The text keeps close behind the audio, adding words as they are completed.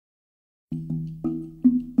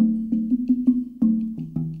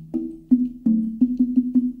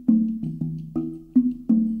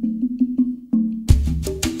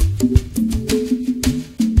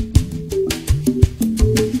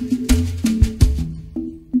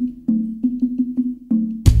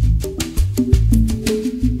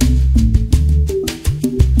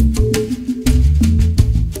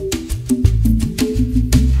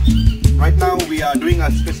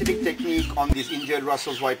injured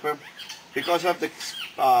Russell's viper. Because of the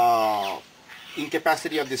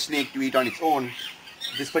incapacity of the snake to eat on its own,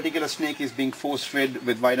 this particular snake is being force-fed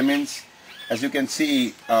with vitamins. As you can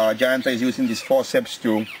see, Jayanta is using these forceps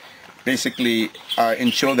to basically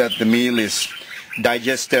ensure that the meal is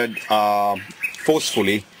digested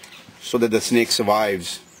forcefully so that the snake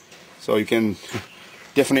survives. So you can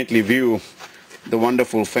definitely view the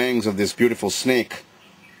wonderful fangs of this beautiful snake.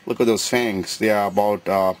 Look at those fangs. They are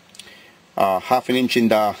about half an inch in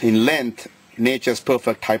length, nature's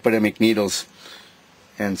perfect hypodermic needles.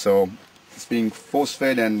 And so it's being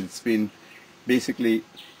force-fed and it's been basically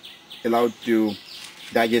allowed to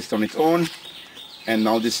digest on its own. And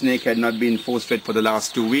now the snake had not been force-fed for the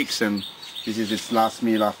last 2 weeks, and this is its last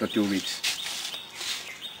meal after 2 weeks.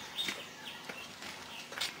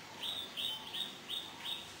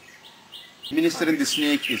 Administering the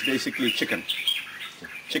snake is basically chicken.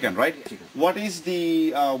 Chicken, right? Chicken. What is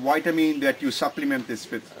the vitamin that you supplement this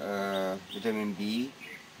with? Vitamin B.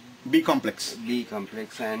 B complex. B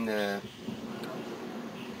complex and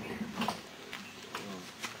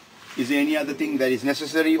is there any other thing that is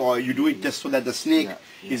necessary, or you do it just so that the snake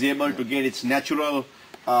is able to get its natural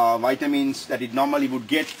vitamins that it normally would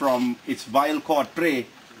get from its wild caught prey,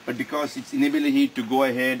 but because its inability to go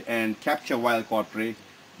ahead and capture wild caught prey,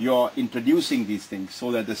 you're introducing these things so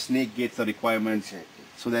that the snake gets the requirements,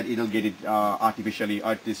 so that it'll get it artificially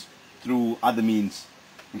through other means.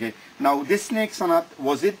 Okay. Now this snake, Sanat,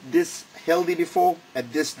 was it this healthy before,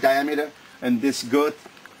 at this diameter and this girth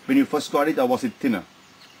when you first got it, or was it thinner?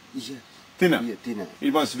 yeah, Thinner. yeah, thinner.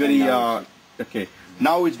 It was very okay.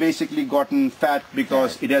 Now it's basically gotten fat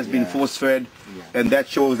because it has been force-fed, and that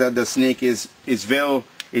shows that the snake is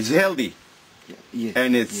healthy.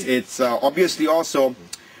 And it's obviously also,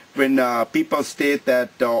 when people state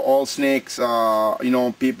that all snakes,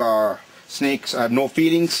 snakes have no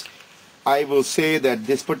feelings, I will say that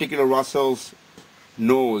this particular Russell's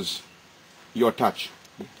knows your touch.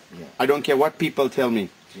 I don't care what people tell me.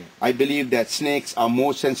 I believe that snakes are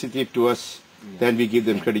more sensitive to us than we give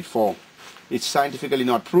them credit for. It's scientifically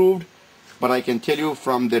not proved, but I can tell you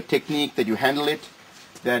from the technique that you handle it,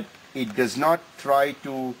 that it does not try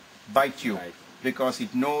to bite you, because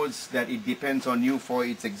it knows that it depends on you for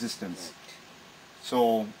its existence.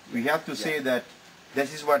 So we have to say that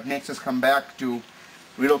this is what makes us come back to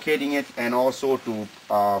relocating it, and also to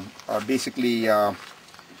basically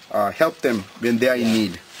help them when they are in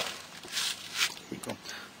need.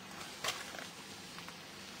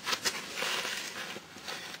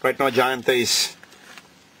 Right now Jayanta is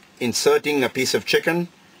inserting a piece of chicken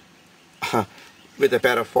with a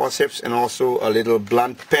pair of forceps and also a little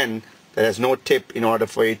blunt pen that has no tip, in order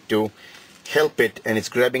for it to help it, and it's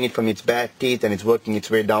grabbing it from its back teeth and it's working its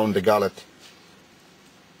way down the gullet.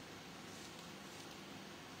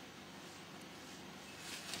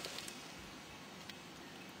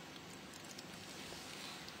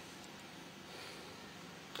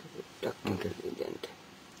 Okay.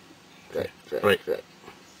 Right.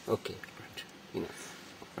 Okay. Enough.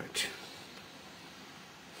 Right.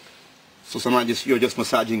 So sometimes you're just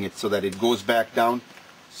massaging it so that it goes back down,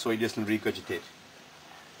 so it doesn't regurgitate.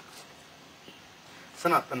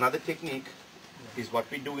 Sanat, another technique is what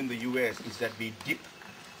we do in the US is that we dip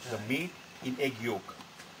the meat in egg yolk.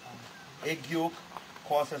 Egg yolk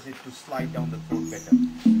causes it to slide down the throat better.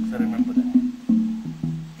 So remember that.